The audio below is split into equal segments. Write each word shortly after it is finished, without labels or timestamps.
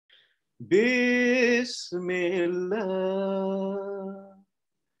Bismillah,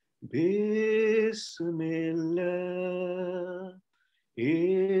 Bismillah,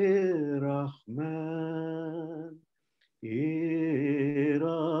 Rahman,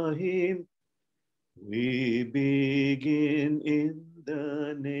 Rahim. We begin in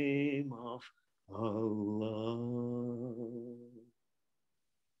the name of Allah.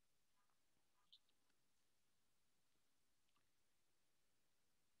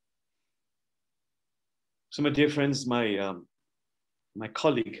 So, my dear friends, my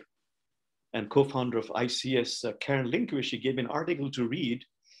colleague and co-founder of ICS, Karen Linkish, she gave me an article to read,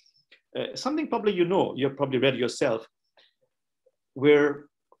 something probably you've probably read yourself, where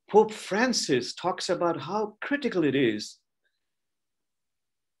Pope Francis talks about how critical it is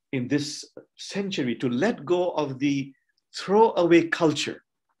in this century to let go of the throwaway culture.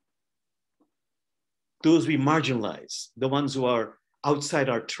 Those we marginalize, the ones who are outside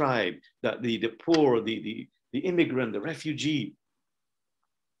our tribe, the poor, the immigrant, the refugee,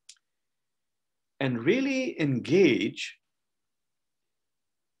 and really engage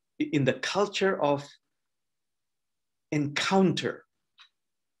in the culture of encounter.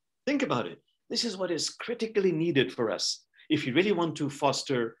 Think about it. This is what is critically needed for us if you really want to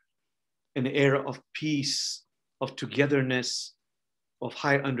foster an era of peace, of togetherness, of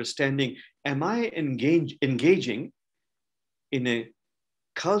higher understanding. Am I engaging in a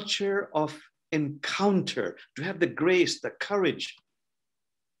culture of encounter, to have the grace, the courage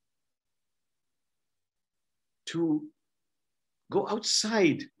to go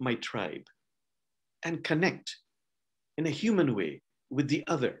outside my tribe and connect in a human way with the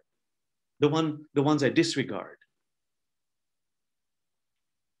other, the ones I disregard.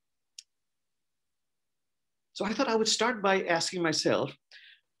 So I thought I would start by asking myself,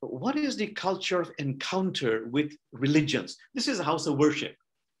 what is the culture of encounter with religions? This is a house of worship,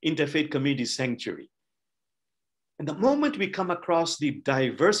 Interfaith Community Sanctuary. And the moment we come across the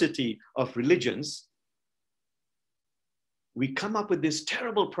diversity of religions, we come up with this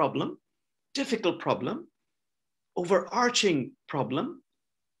terrible problem, difficult problem, overarching problem,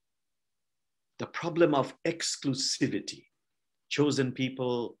 the problem of exclusivity. Chosen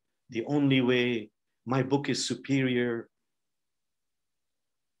people, the only way, my book is superior.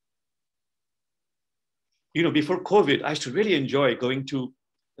 You know, before COVID, I used to really enjoy going to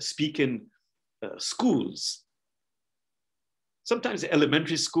speak in schools. Sometimes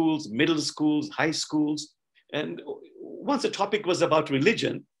elementary schools, middle schools, high schools. And once the topic was about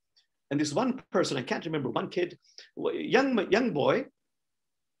religion, and this one person, I can't remember, one kid, young boy,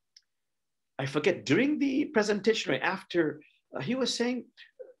 I forget, during the presentation or after, he was saying,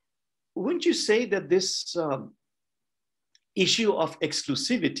 wouldn't you say that this issue of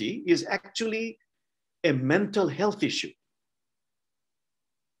exclusivity is actually a mental health issue?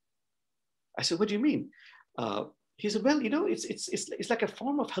 I said, what do you mean? He said, well, you know, it's like a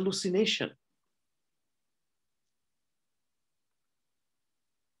form of hallucination.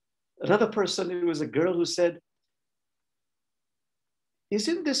 Another person, it was a girl who said,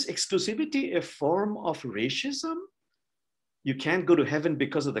 isn't this exclusivity a form of racism? You can't go to heaven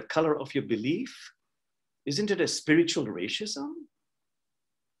because of the color of your belief. Isn't it a spiritual racism?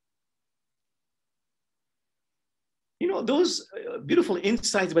 You know, those beautiful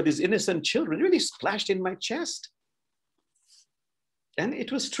insights by these innocent children really splashed in my chest. And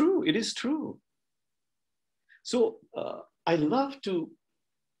it was true, it is true. So I love to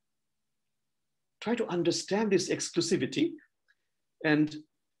try to understand this exclusivity and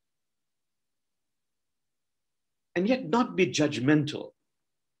yet not be judgmental.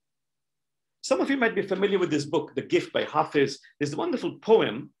 Some of you might be familiar with this book, The Gift by Hafiz. There's a wonderful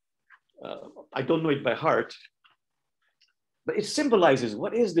poem. I don't know it by heart, but it symbolizes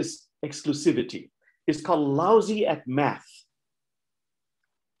what is this exclusivity. It's called Lousy at Math.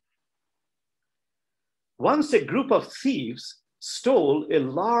 Once a group of thieves stole a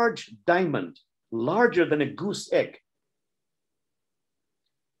large diamond, larger than a goose egg.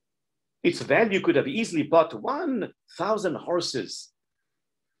 Its value could have easily bought 1,000 horses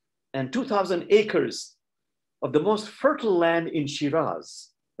and 2,000 acres of the most fertile land in Shiraz,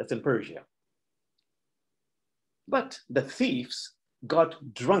 that's in Persia. But the thieves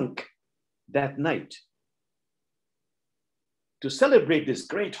got drunk that night to celebrate this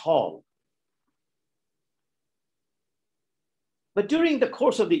great haul. But during the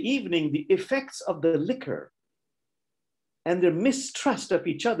course of the evening, the effects of the liquor and their mistrust of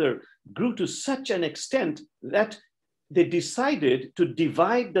each other grew to such an extent that they decided to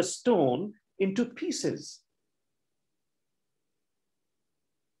divide the stone into pieces.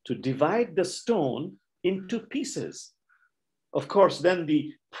 To divide the stone into pieces. of course, then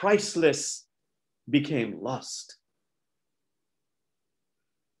the priceless became lost.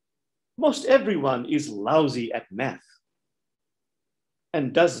 Most everyone is lousy at math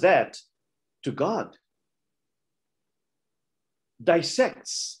and does that to God.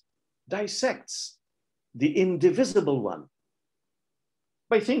 Dissects the indivisible one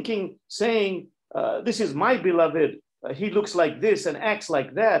by thinking, saying, this is my beloved, he looks like this and acts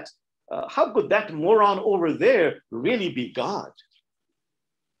like that. How could that moron over there really be God?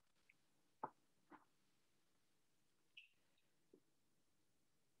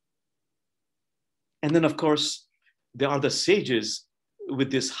 And then, of course, there are the sages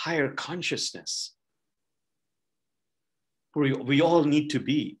with this higher consciousness, where we all need to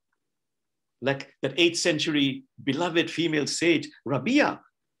be. Like that 8th century beloved female sage, Rabia,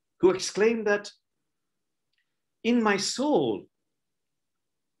 who exclaimed that, in my soul,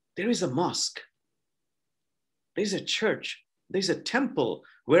 there is a mosque, there's a church, there's a temple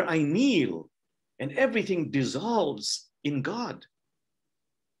where I kneel and everything dissolves in God.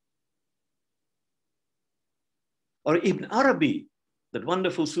 Or Ibn Arabi, that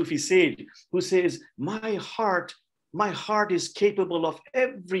wonderful Sufi sage, who says, my heart is capable of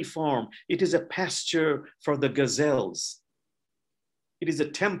every form. It is a pasture for the gazelles. It is a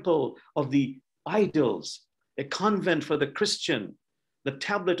temple of the idols, a convent for the Christian, the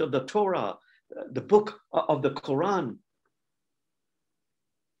tablet of the Torah, the book of the Quran.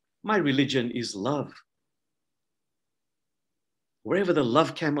 My religion is love. Wherever the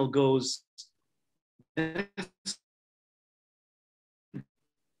love camel goes,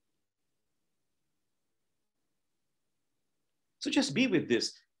 so just be with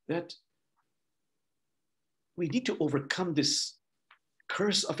this, that we need to overcome this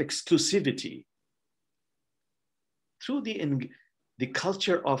curse of exclusivity through the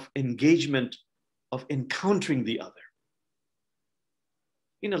culture of engagement, of encountering the other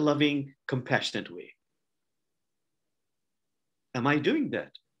in a loving, compassionate way. Am I doing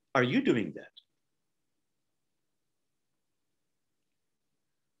that? Are you doing that?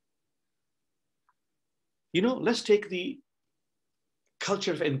 You know, let's take the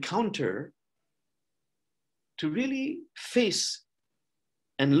culture of encounter to really face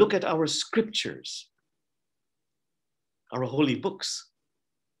and look at our scriptures, our holy books.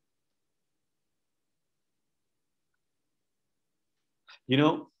 You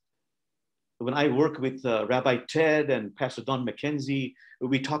know, when I work with Rabbi Ted and Pastor Don McKenzie,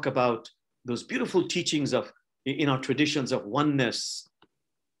 we talk about those beautiful teachings in our traditions of oneness,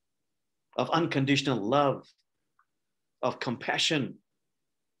 of unconditional love, of compassion,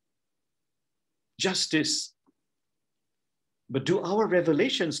 justice. But do our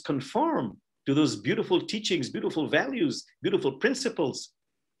revelations conform to those beautiful teachings, beautiful values, beautiful principles?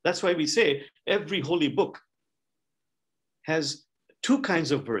 That's why we say every holy book has two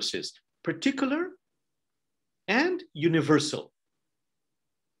kinds of verses, particular and universal.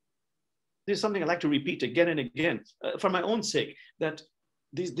 This is something I like to repeat again and again for my own sake, that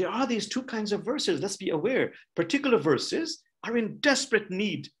there are these two kinds of verses. Let's be aware. Particular verses are in desperate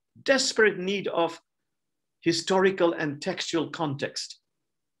need of historical and textual context.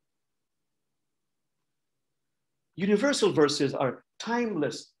 Universal verses are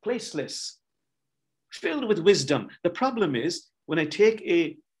timeless, placeless, filled with wisdom. The problem is when I take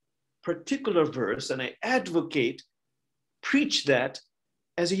a particular verse and I advocate, preach that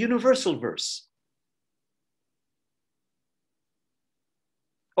as a universal verse.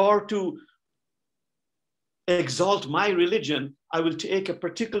 Or to exalt my religion, I will take a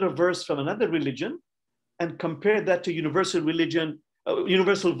particular verse from another religion and compare that to universal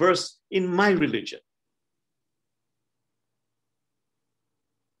verse in my religion.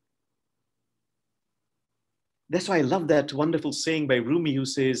 That's why I love that wonderful saying by Rumi, who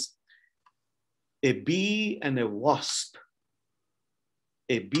says, a bee and a wasp,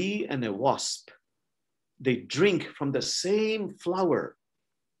 they drink from the same flower.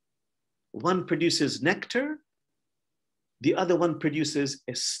 One produces nectar, the other one produces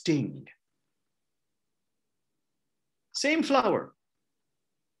a sting. Same flower,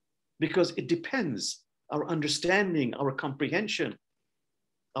 because it depends. Our understanding, our comprehension,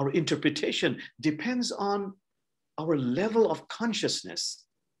 our interpretation depends on our level of consciousness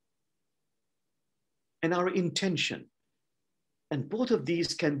and our intention. And both of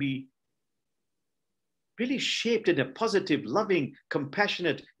these can be really shaped in a positive, loving,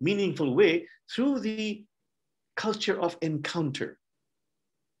 compassionate, meaningful way through the culture of encounter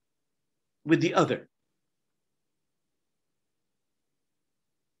with the other.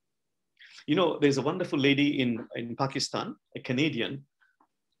 You know, there's a wonderful lady in Pakistan, a Canadian.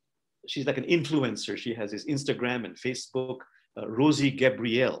 She's like an influencer. She has this Instagram and Facebook, Rosie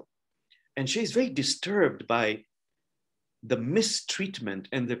Gabrielle. And she's very disturbed by the mistreatment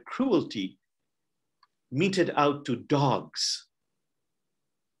and the cruelty meted out to dogs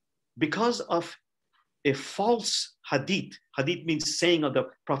because of a false hadith. Hadith means saying of the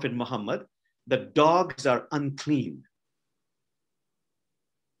Prophet Muhammad, that dogs are unclean.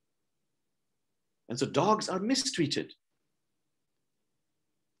 And so dogs are mistreated.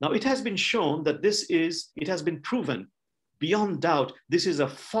 Now it has been shown that it has been proven beyond doubt, this is a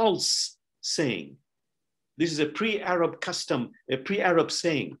false saying. This is a pre-Arab custom, a pre-Arab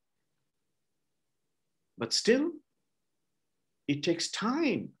saying. But still, it takes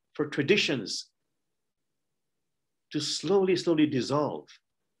time for traditions to slowly dissolve.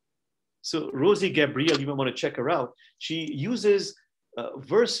 So Rosie Gabrielle, you might want to check her out. She uses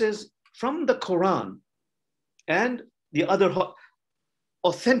verses from the Quran and the other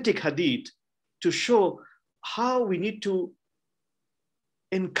authentic hadith to show how we need to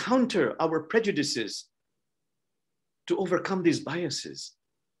encounter our prejudices to overcome these biases.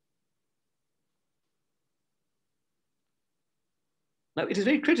 Now, it is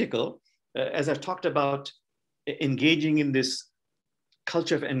very critical, as I've talked about, engaging in this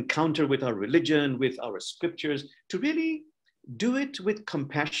culture of encounter with our religion, with our scriptures, to really do it with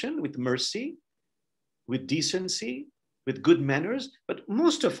compassion, with mercy, with decency, with good manners, but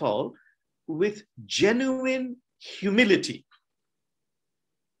most of all, with genuine humility.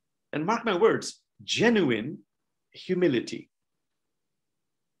 And mark my words, genuine humility.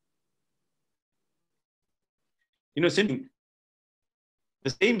 You know, the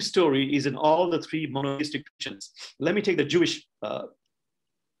same story is in all the three monotheistic traditions. Let me take the Jewish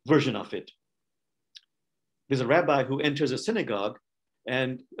version of it. There's a rabbi who enters a synagogue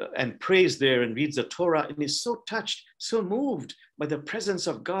and prays there and reads the Torah and is so touched, so moved by the presence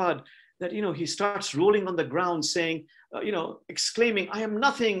of God that, you know, he starts rolling on the ground saying, exclaiming, I am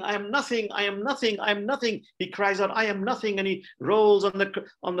nothing, I am nothing, I am nothing, I am nothing. He cries out, I am nothing, and he rolls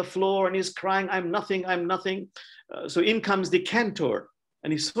on the floor and he's crying, I'm nothing, I'm nothing. So in comes the cantor,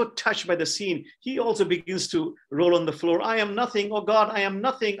 and he's so touched by the scene, he also begins to roll on the floor. I am nothing, oh God, I am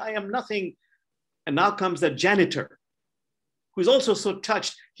nothing, I am nothing. And now comes the janitor, who's also so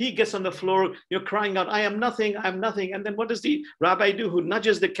touched. He gets on the floor, crying out, I am nothing, I am nothing. And then what does the rabbi do? Who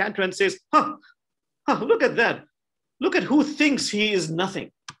nudges the cantor and says, look at that. Look at who thinks he is nothing.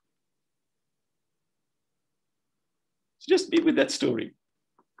 So just be with that story.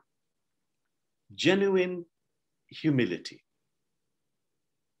 Genuine humility.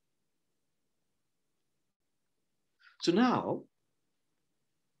 So now,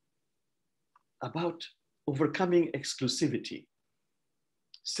 about overcoming exclusivity,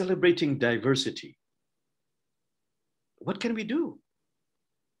 celebrating diversity. What can we do?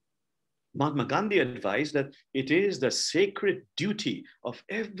 Mahatma Gandhi advised that it is the sacred duty of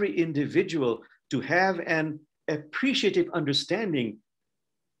every individual to have an appreciative understanding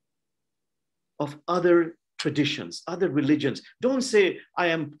of other traditions, other religions. Don't say, I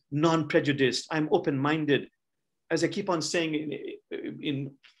am non-prejudiced, I'm open-minded. As I keep on saying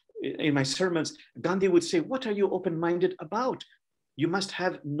in my sermons, Gandhi would say, what are you open-minded about? You must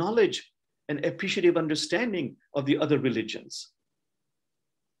have knowledge and appreciative understanding of the other religions.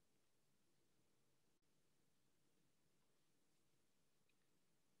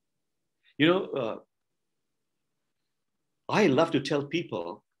 I love to tell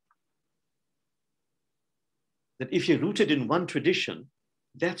people that if you're rooted in one tradition,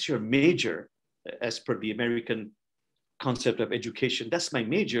 that's your major, as per the American concept of education. That's my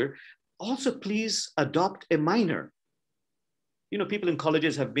major. Also, please adopt a minor. People in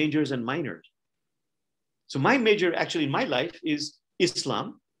colleges have majors and minors. So my major actually in my life is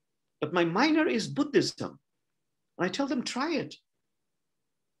Islam, but my minor is Buddhism. And I tell them, try it.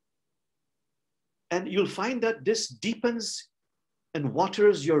 And you'll find that this deepens and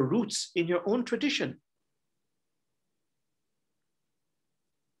waters your roots in your own tradition.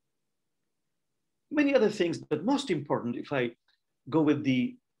 Many other things, but most important, if I go with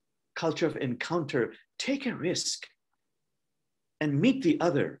the culture of encounter, take a risk and meet the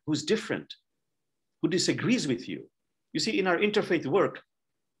other who's different, who disagrees with you. You see, in our interfaith work,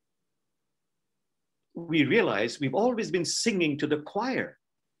 we realize we've always been singing to the choir.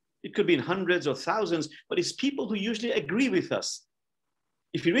 It could be in hundreds or thousands, but it's people who usually agree with us.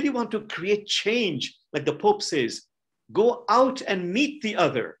 If you really want to create change, like the Pope says, go out and meet the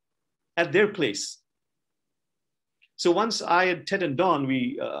other at their place. So once I and Ted and Don,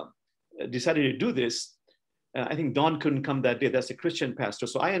 we decided to do this. I think Don couldn't come that day. That's a Christian pastor.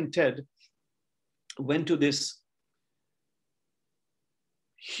 So I and Ted went to this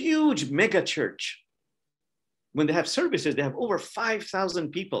huge mega church when they have services, they have over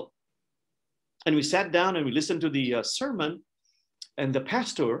 5,000 people. And we sat down and we listened to the sermon, and the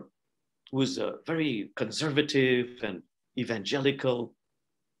pastor, who was very conservative and evangelical,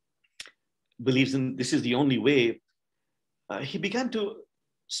 believes in this is the only way. He began to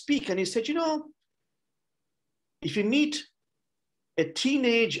speak, and he said, you know, if you meet a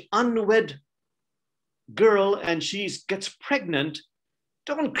teenage unwed girl and she gets pregnant,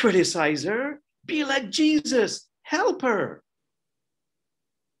 don't criticize her. Be like Jesus. Help her.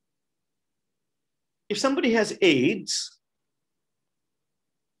 If somebody has AIDS,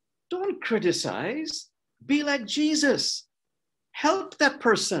 don't criticize. Be like Jesus. Help that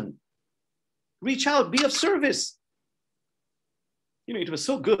person. Reach out. Be of service. You know, it was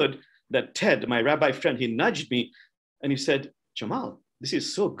so good that Ted, my rabbi friend, he nudged me and he said, Jamal, this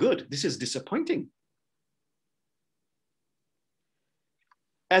is so good. This is disappointing.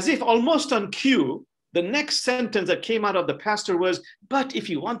 As if almost on cue, the next sentence that came out of the pastor was, but if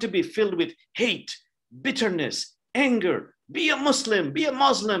you want to be filled with hate, bitterness, anger, be a Muslim, be a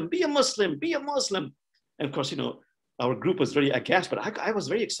Muslim, be a Muslim, be a Muslim. And of course, you know, our group was very aghast, but I was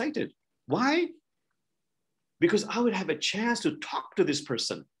very excited. Why? Because I would have a chance to talk to this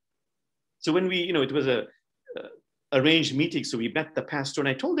person. So when we, you know, it was a arranged meeting, so we met the pastor and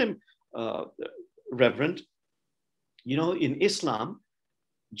I told him, Reverend, you know, in Islam,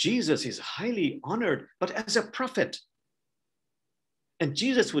 Jesus is highly honored, but as a prophet. And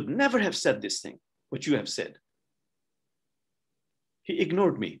Jesus would never have said this thing, what you have said. He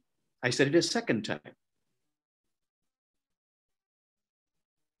ignored me. I said it a second time.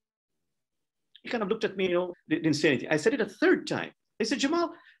 He kind of looked at me, you know, didn't say anything. I said it a third time. He said,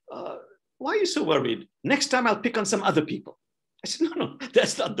 Jamal, why are you so worried? Next time I'll pick on some other people. I said, no,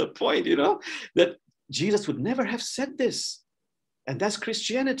 that's not the point, you know, that Jesus would never have said this. And that's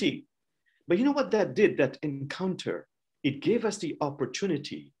Christianity. But you know what that did, that encounter? It gave us the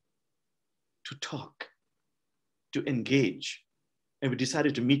opportunity to talk, to engage. And we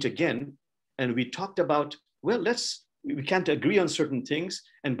decided to meet again. And we talked about, well, we can't agree on certain things.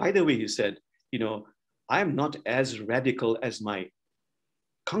 And by the way, he said, you know, I'm not as radical as my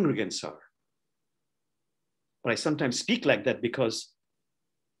congregants are. But I sometimes speak like that because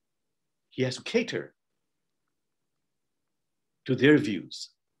he has to cater to their views.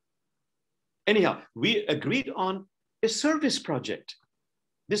 Anyhow, we agreed on a service project.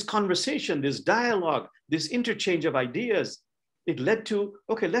 This conversation, this dialogue, this interchange of ideas, it led to,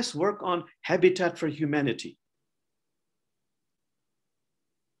 okay, let's work on Habitat for Humanity.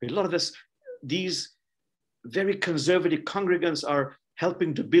 A lot of us, these very conservative congregants are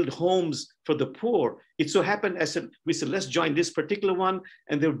helping to build homes for the poor. It so happened, we said, let's join this particular one,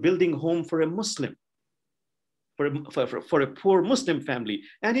 and they're building a home for a Muslim, for a poor Muslim family.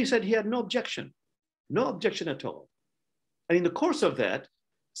 And he said he had no objection at all. And in the course of that,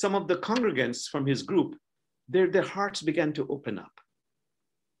 some of the congregants from his group, their hearts began to open up.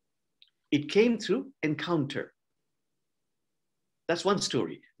 It came through encounter. That's one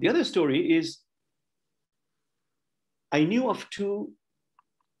story. The other story is, I knew of two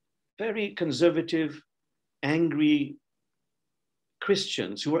very conservative, angry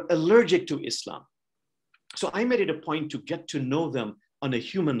Christians who were allergic to Islam. So I made it a point to get to know them on a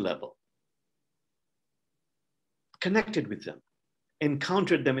human level, connected with them,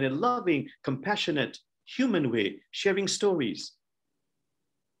 encountered them in a loving, compassionate, human way, sharing stories.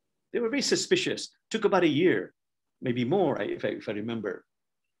 They were very suspicious. Took about a year, maybe more, if I remember.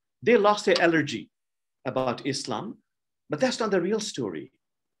 They lost their allergy about Islam, but that's not the real story.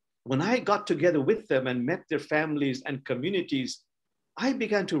 When I got together with them and met their families and communities, I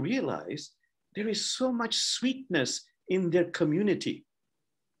began to realize there is so much sweetness in their community.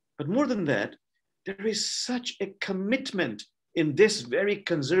 But more than that, there is such a commitment in this very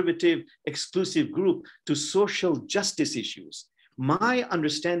conservative, exclusive group to social justice issues. My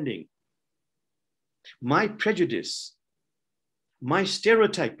understanding, my prejudice, my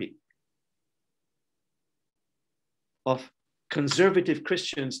stereotyping of conservative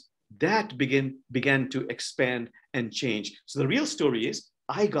Christians, that began to expand and change. So the real story is,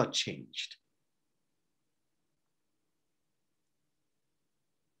 I got changed.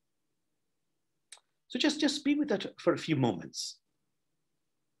 So just be with that for a few moments.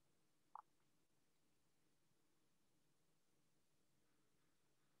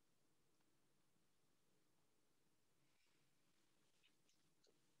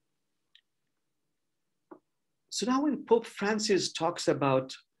 So now when Pope Francis talks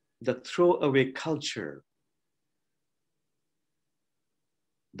about the throwaway culture,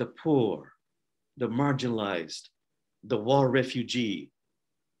 the poor, the marginalized, the war refugee,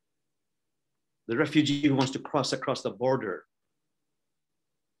 the refugee who wants to cross across the border.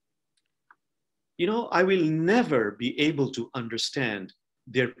 You know, I will never be able to understand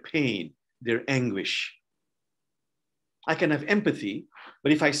their pain, their anguish. I can have empathy,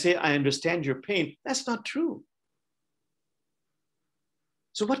 but if I say I understand your pain, that's not true.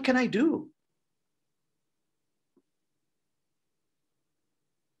 So what can I do?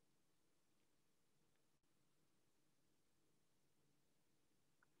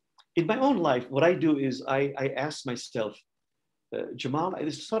 In my own life, what I do is I ask myself, Jamal,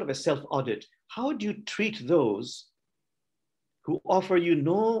 it's sort of a self-audit. How do you treat those who offer you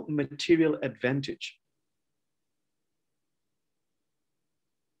no material advantage?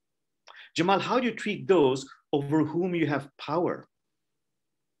 Jamal, how do you treat those over whom you have power?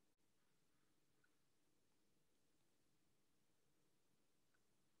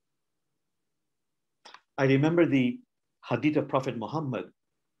 I remember the hadith of Prophet Muhammad,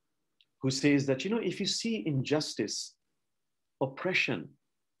 who says that, you know, if you see injustice, oppression,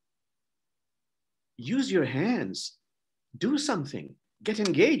 use your hands, do something, get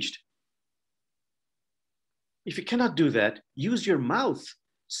engaged. If you cannot do that, use your mouth,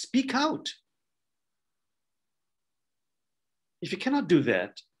 speak out. If you cannot do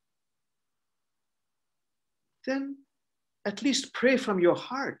that, then at least pray from your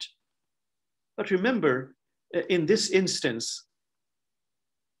heart. But remember, in this instance,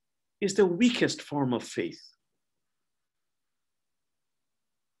 is the weakest form of faith.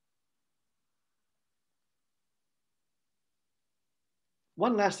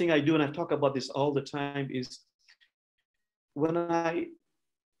 One last thing I do, and I talk about this all the time, is when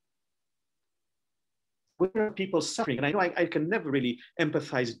people suffering, and I know I can never really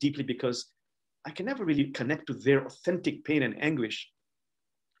empathize deeply because I can never really connect to their authentic pain and anguish.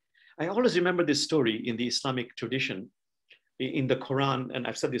 I always remember this story in the Islamic tradition, in the Quran, and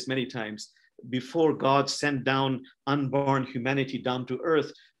I've said this many times, before God sent down unborn humanity down to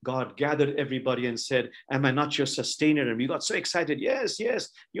earth, God gathered everybody and said, am I not your sustainer? And we got so excited. Yes, yes,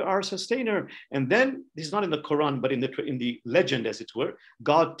 you are a sustainer. And then, this is not in the Quran, but in the legend, as it were,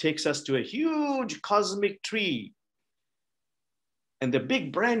 God takes us to a huge cosmic tree. And the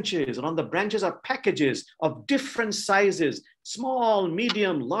big branches, and on the branches are packages of different sizes, small,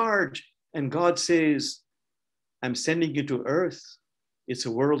 medium, large. And God says, I'm sending you to earth. It's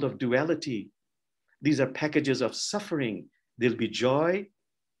a world of duality. These are packages of suffering. There'll be joy.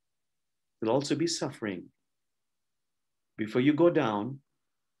 There'll also be suffering. Before you go down,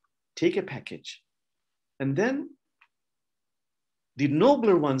 take a package. And then the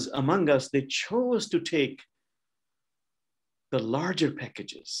nobler ones among us, they chose to take the larger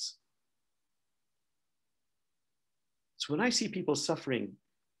packages. So when I see people suffering,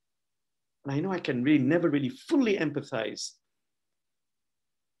 and I know I can really never really fully empathize,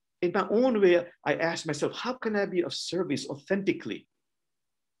 in my own way, I ask myself, how can I be of service authentically?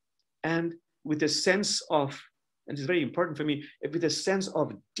 And with a sense of, and it's very important for me, with a sense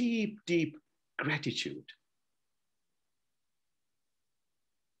of deep, deep gratitude.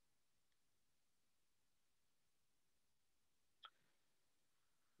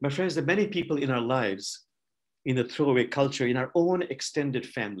 My friends, there are many people in our lives, in the throwaway culture, in our own extended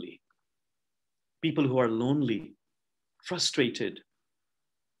family, people who are lonely, frustrated,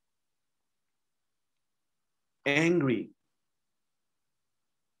 angry,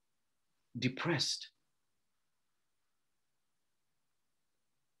 depressed.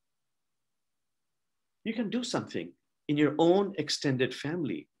 You can do something in your own extended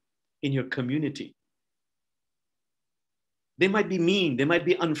family, in your community. They might be mean, they might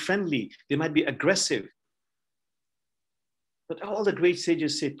be unfriendly, they might be aggressive. But all the great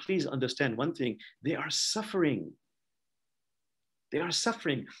sages say, please understand one thing, they are suffering. They are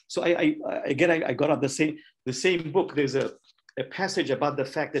suffering. So I got out the same book. There's a passage about the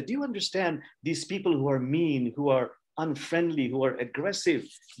fact that, do you understand these people who are mean, who are unfriendly, who are aggressive,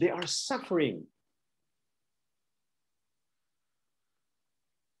 they are suffering.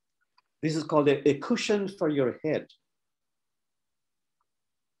 This is called a cushion for your head.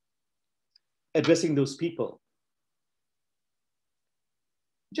 Addressing those people.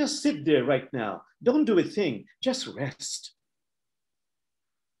 Just sit there right now. Don't do a thing. Just rest.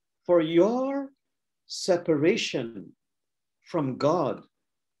 For your separation from God,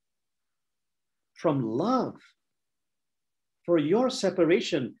 from love, for your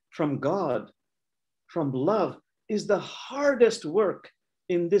separation from God, from love, is the hardest work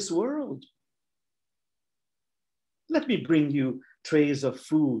in this world. Let me bring you trays of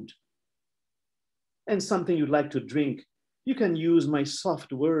food and something you'd like to drink. You can use my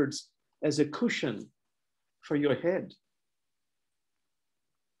soft words as a cushion for your head.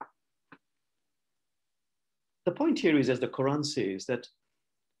 The point here is, as the Quran says, that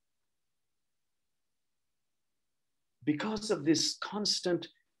because of this constant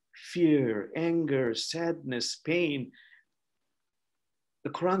fear, anger, sadness, pain,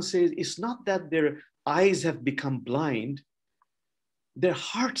 the Quran says it's not that their eyes have become blind, their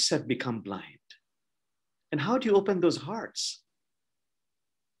hearts have become blind. And how do you open those hearts?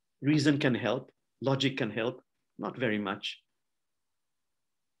 Reason can help, logic can help, not very much.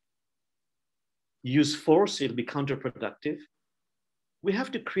 Use force, it'll be counterproductive. We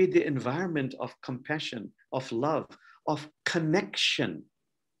have to create the environment of compassion, of love, of connection.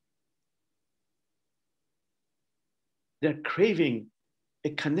 They're craving a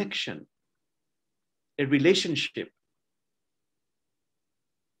connection, a relationship.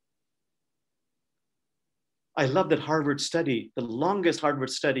 I love that Harvard study, the longest Harvard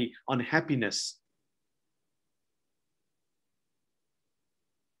study on happiness,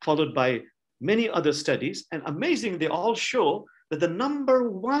 followed by many other studies. And amazing, they all show that the number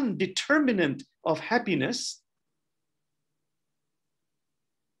one determinant of happiness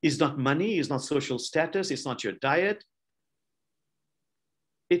is not money, is not social status, it's not your diet.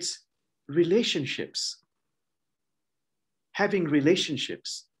 It's relationships, having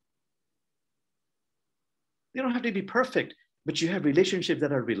relationships. They don't have to be perfect, but you have relationships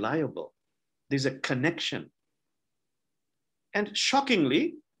that are reliable. There's a connection. And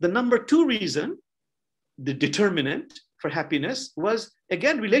shockingly, the number two reason, the determinant for happiness was,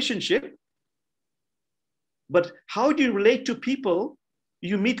 again, relationship. But how do you relate to people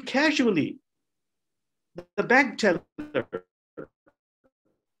you meet casually? The bank teller,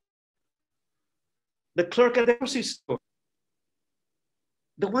 the clerk at the grocery store,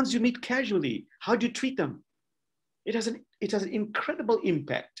 the ones you meet casually, how do you treat them? It has an incredible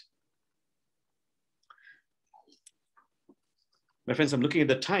impact. My friends, I'm looking at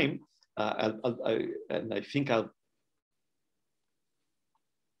the time, and I think I'll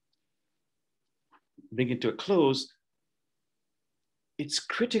bring it to a close. It's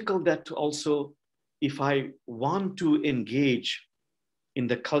critical that also, if I want to engage in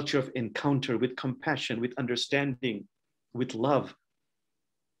the culture of encounter with compassion, with understanding, with love,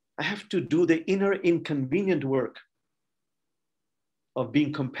 I have to do the inner inconvenient work of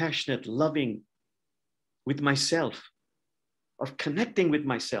being compassionate, loving with myself, of connecting with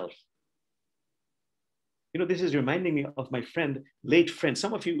myself. You know, this is reminding me of my friend, late friend.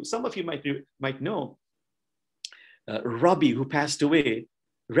 Some of you might know Robbie, who passed away.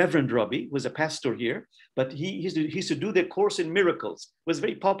 Reverend Robbie was a pastor here, but he used to do the Course in Miracles, was a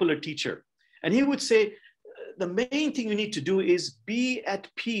very popular teacher. And he would say, the main thing you need to do is be at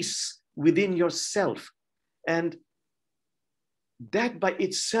peace within yourself. And that by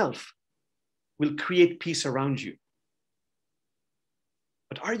itself will create peace around you.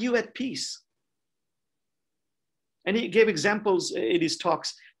 But are you at peace? And he gave examples in his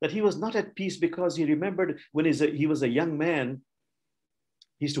talks that he was not at peace because he remembered when he was a young man,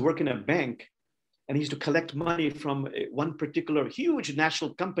 he used to work in a bank and he used to collect money from one particular huge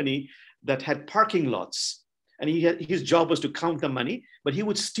national company that had parking lots. And his job was to count the money, but he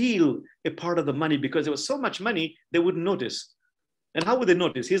would steal a part of the money because there was so much money, they wouldn't notice. And how would they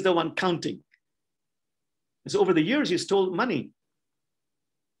notice? He's the one counting. And so over the years, he stole money.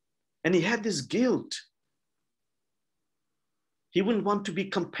 And he had this guilt. He wouldn't want to be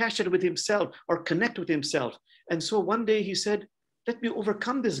compassionate with himself or connect with himself. And so one day he said, let me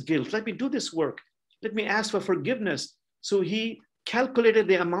overcome this guilt. Let me do this work. Let me ask for forgiveness. So he calculated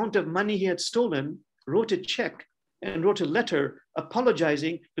the amount of money he had stolen, wrote a check, and wrote a letter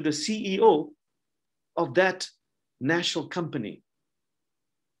apologizing to the CEO of that national company.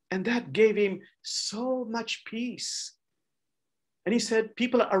 And that gave him so much peace. And he said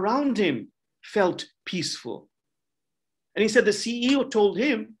people around him felt peaceful. And he said the CEO told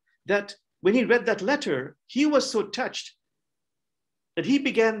him that when he read that letter, he was so touched that he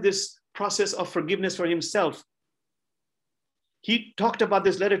began this process of forgiveness for himself. He talked about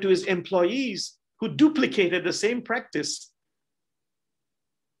this letter to his employees who duplicated the same practice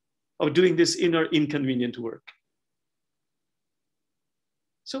of doing this inner inconvenient work.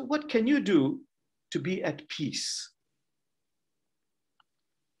 So what can you do to be at peace?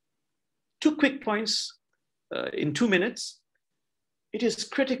 2 quick points in 2 minutes. It is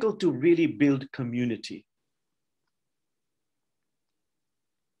critical to really build community.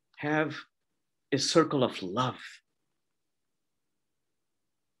 Have a circle of love.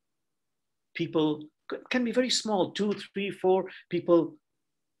 People can be very small, 2, 3, 4 people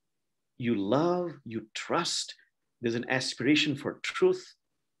you love, you trust. There's an aspiration for truth.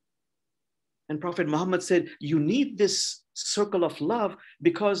 And Prophet Muhammad said, you need this circle of love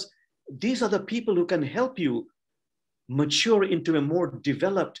because these are the people who can help you mature into a more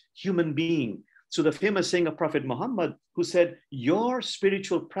developed human being. So the famous saying of Prophet Muhammad, who said, your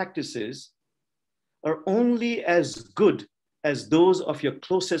spiritual practices are only as good as those of your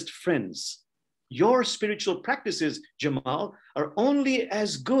closest friends. Your spiritual practices, Jamal, are only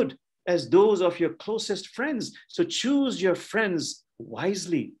as good as those of your closest friends. So choose your friends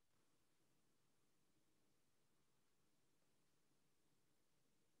wisely.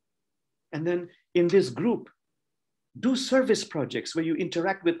 And then in this group, do service projects where you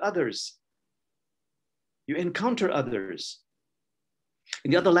interact with others. You encounter others.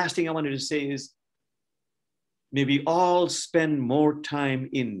 And the other last thing I wanted to say is, may we all spend more time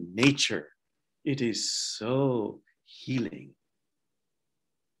in nature. It is so healing.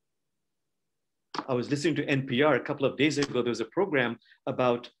 I was listening to NPR a couple of days ago. There was a program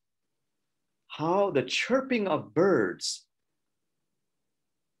about how the chirping of birds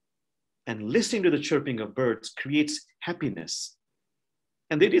and listening to the chirping of birds creates happiness.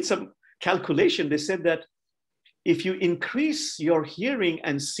 And they did some calculation. They said that if you increase your hearing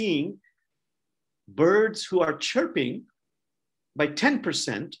and seeing birds who are chirping by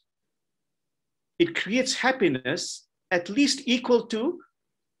 10%, it creates happiness at least equal to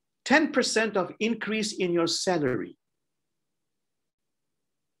 10% of increase in your salary.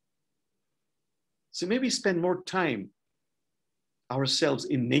 So maybe spend more time ourselves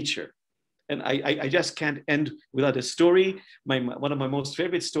in nature. And I just can't end without a story. One of my most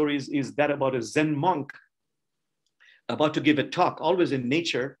favorite stories is that about a Zen monk about to give a talk, always in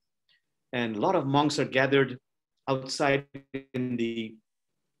nature. And a lot of monks are gathered outside in the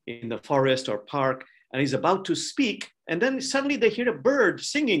forest or park, and he's about to speak. And then suddenly they hear a bird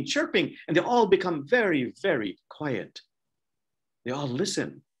singing, chirping, and they all become very, very quiet. They all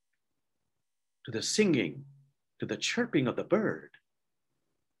listen to the singing, to the chirping of the bird.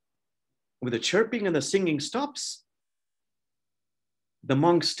 When the chirping and the singing stops, the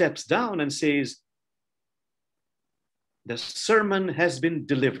monk steps down and says, the sermon has been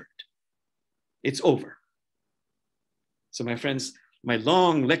delivered. It's over. So my friends, my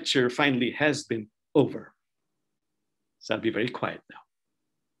long lecture finally has been over. So I'll be very quiet now.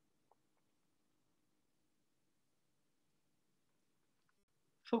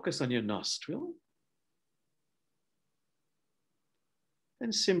 Focus on your nostril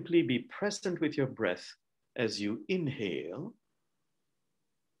and simply be present with your breath as you inhale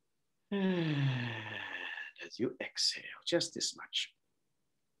and as you exhale, just this much.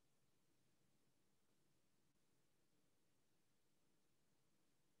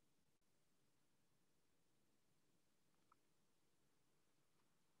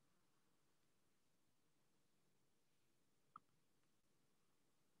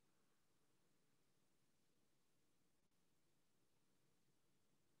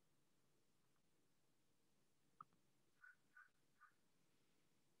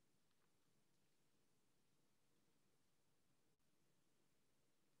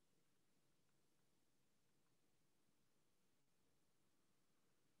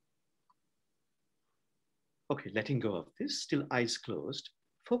 Okay, letting go of this, still eyes closed,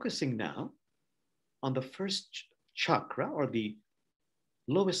 focusing now on the first chakra or the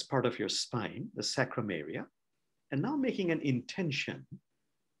lowest part of your spine, the sacrum area, and now making an intention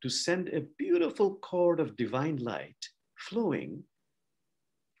to send a beautiful cord of divine light flowing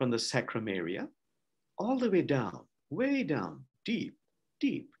from the sacrum area all the way down, deep,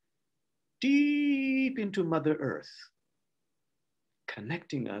 deep, deep into Mother Earth,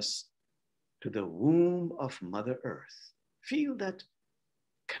 connecting us to the womb of Mother Earth. Feel that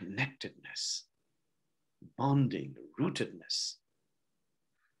connectedness, bonding, rootedness.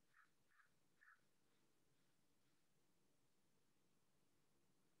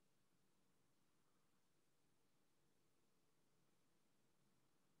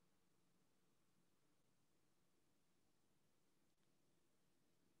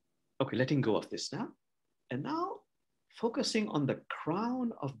 Okay, letting go of this now. And now focusing on the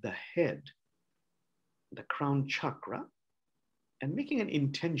crown of the head, the crown chakra, and making an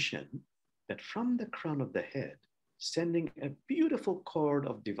intention that from the crown of the head, sending a beautiful cord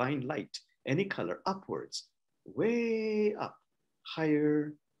of divine light, any color, upwards, way up,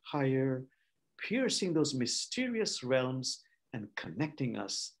 higher, higher, piercing those mysterious realms and connecting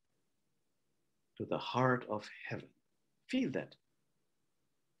us to the heart of heaven. Feel that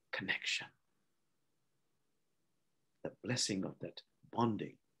connection, the blessing of that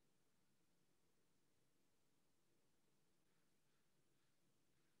bonding.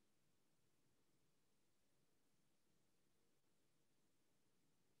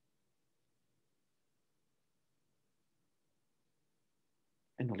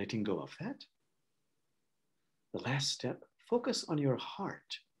 And letting go of that. The last step, focus on your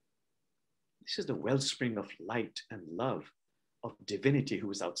heart. This is the wellspring of light and love of divinity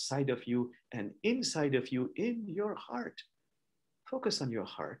who is outside of you and inside of you in your heart. Focus on your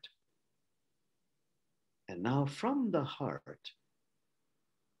heart. And now from the heart,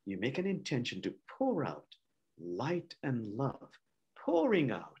 you make an intention to pour out light and love,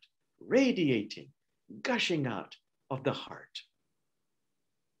 pouring out, radiating, gushing out of the heart.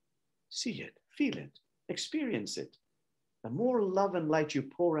 See it, feel it, experience it. The more love and light you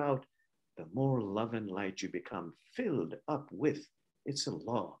pour out, the more love and light you become filled up with. It's a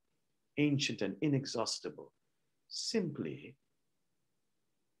law, ancient and inexhaustible. Simply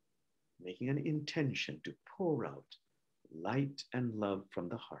making an intention to pour out light and love from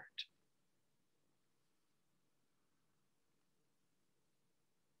the heart.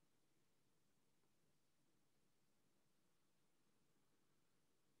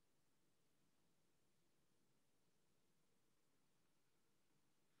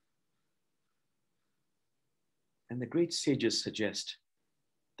 And the great sages suggest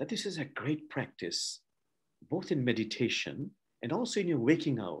that this is a great practice, both in meditation and also in your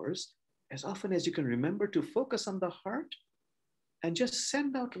waking hours, as often as you can remember to focus on the heart and just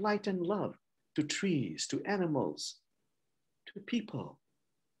send out light and love to trees, to animals, to people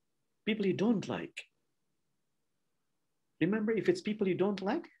you don't like. Remember, if it's people you don't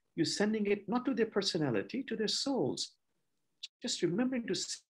like, you're sending it not to their personality, to their souls. Just remembering to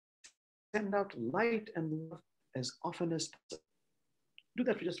send out light and love as often as possible. Do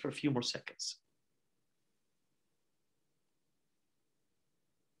that just for a few more seconds.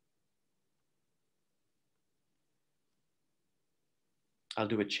 I'll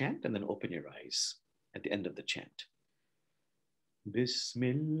do a chant and then open your eyes at the end of the chant.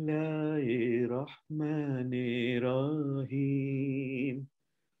 Bismillahirrahmanirrahim.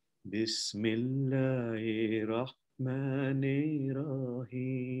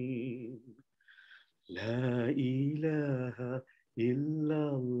 Bismillahirrahmanirrahim. La ilaha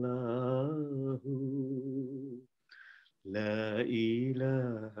illallahu. La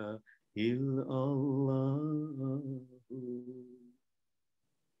ilaha illallah.